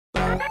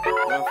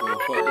I'm finna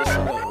fuck this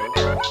shit up,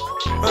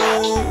 bro.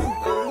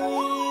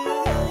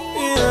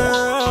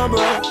 Yeah,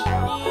 bro.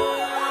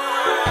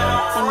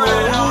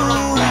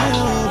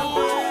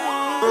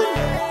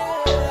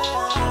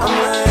 I'm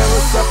like,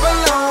 what's up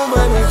alone,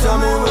 baby? Tell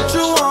me what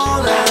you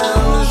want,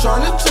 I'm just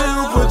tryna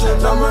chill, put your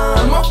number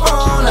in my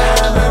phone,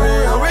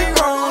 baby, are we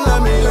grown?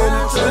 Let me hit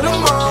it till the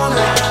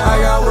morning.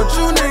 I got what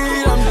you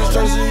need, I'm just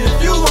tryna see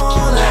if you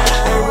want it.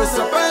 Hey, what's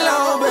up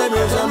alone,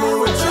 baby? Tell me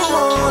what you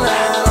want,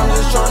 I'm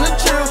just tryna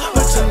chill,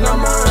 put your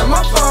number in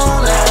my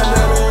phone,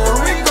 baby, are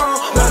we grown?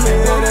 Let me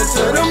hit it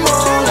till the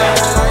morning.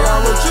 I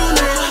got what you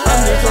need,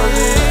 I'm just tryna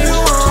see if you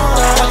want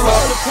it. I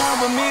told her come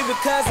with me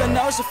because I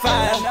know she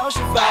fine.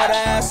 Bought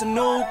her ass a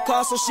new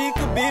car so she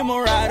could be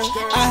my rider.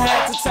 I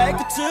had to take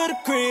her to the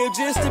crib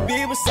just to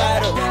be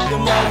beside her.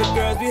 Them other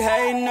girls be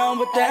hating on,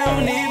 but they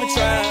don't even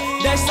try.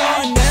 They so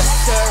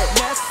unnecessary,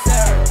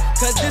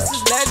 cause this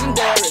is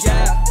legendary.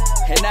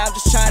 And I'm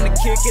just trying to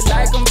kick it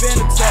like I'm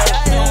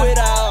Venezuela. Do it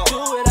all,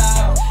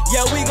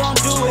 yeah, we gon'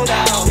 do it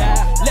all.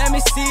 Let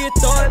me see you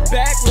throw it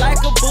back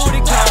like a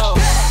booty call.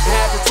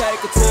 Had to take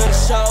her to the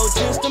show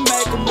just to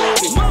make a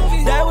movie.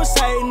 They was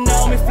hating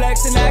on me,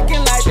 flexing,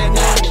 acting like they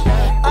knew me.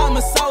 I'm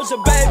a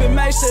soldier, baby,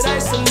 make sure they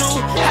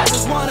salute. I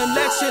just wanna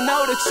let you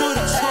know that you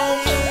the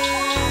truth.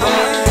 I'm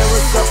like, hey,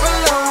 what's up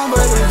alone,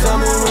 baby? Tell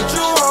me what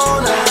you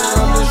want,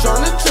 I'm just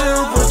tryna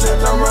chill, put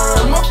your number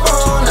in my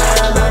phone,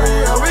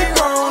 baby, are we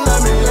grown?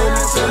 Let me hit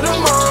it till the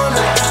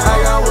morning.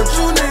 I got what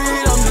you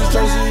need, I'm just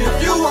tryna see if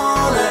you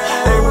want it.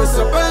 Hey, what's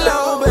up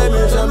alone,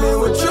 baby? Tell me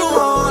what you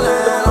want,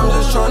 I'm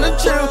just tryna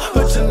chill,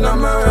 put your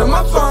number in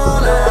my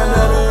phone,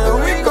 baby, are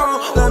we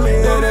grown? Let me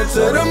hit it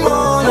till the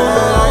morning.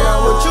 I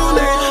got what you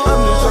need, I'm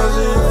just tryna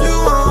see if you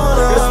want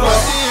it. It's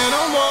Monty and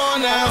I'm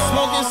on now,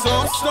 smoking so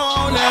I'm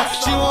stoned now.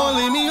 She won't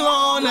leave me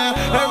alone now,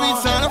 every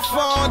time I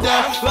fall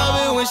down. Love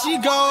it when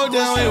she go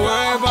down, ain't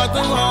worried about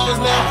them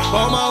hoes now.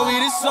 All my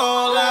weed is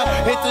all out,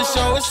 hit the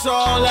show, it's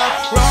all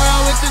out. Run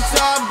around with the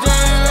top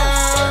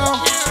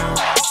down.